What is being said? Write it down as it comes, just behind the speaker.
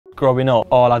Growing up,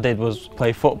 all I did was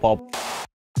play football.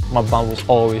 My plan was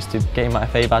always to get my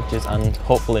FA badges and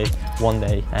hopefully one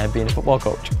day being a football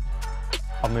coach.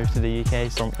 I moved to the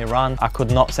UK from Iran. I could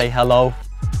not say hello.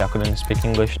 I couldn't speak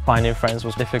English. Finding friends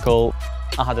was difficult.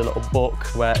 I had a little book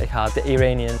where it had the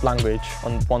Iranian language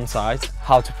on one side,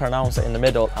 how to pronounce it in the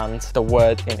middle, and the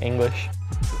word in English.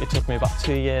 It took me about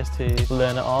 2 years to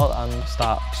learn it all and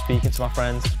start speaking to my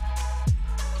friends.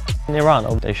 In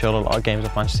Iran, they showed a lot of games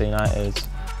of Manchester United.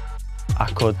 I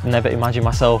could never imagine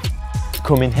myself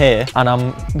coming here and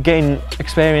I'm getting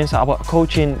experience about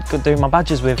coaching, doing my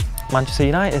badges with Manchester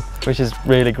United, which is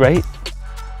really great.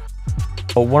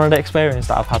 But one of the experiences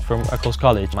that I've had from Eccles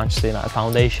College, Manchester United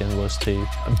Foundation, was to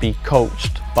be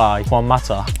coached by Juan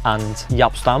Mata and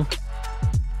Yap Stam.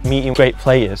 Meeting great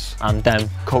players and them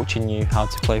coaching you how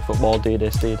to play football, do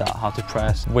this, do that, how to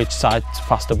press, which side to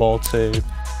pass the ball to.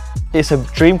 It's a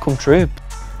dream come true,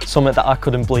 something that I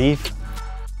couldn't believe.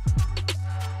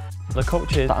 The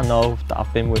coaches that I know, that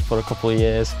I've been with for a couple of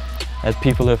years,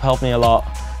 people who have helped me a lot,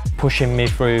 pushing me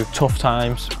through tough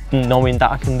times, knowing that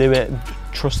I can do it,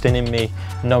 trusting in me,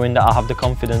 knowing that I have the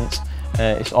confidence.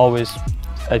 It's always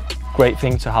a great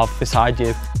thing to have beside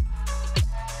you.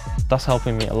 That's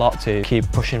helping me a lot to keep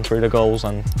pushing through the goals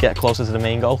and get closer to the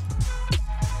main goal.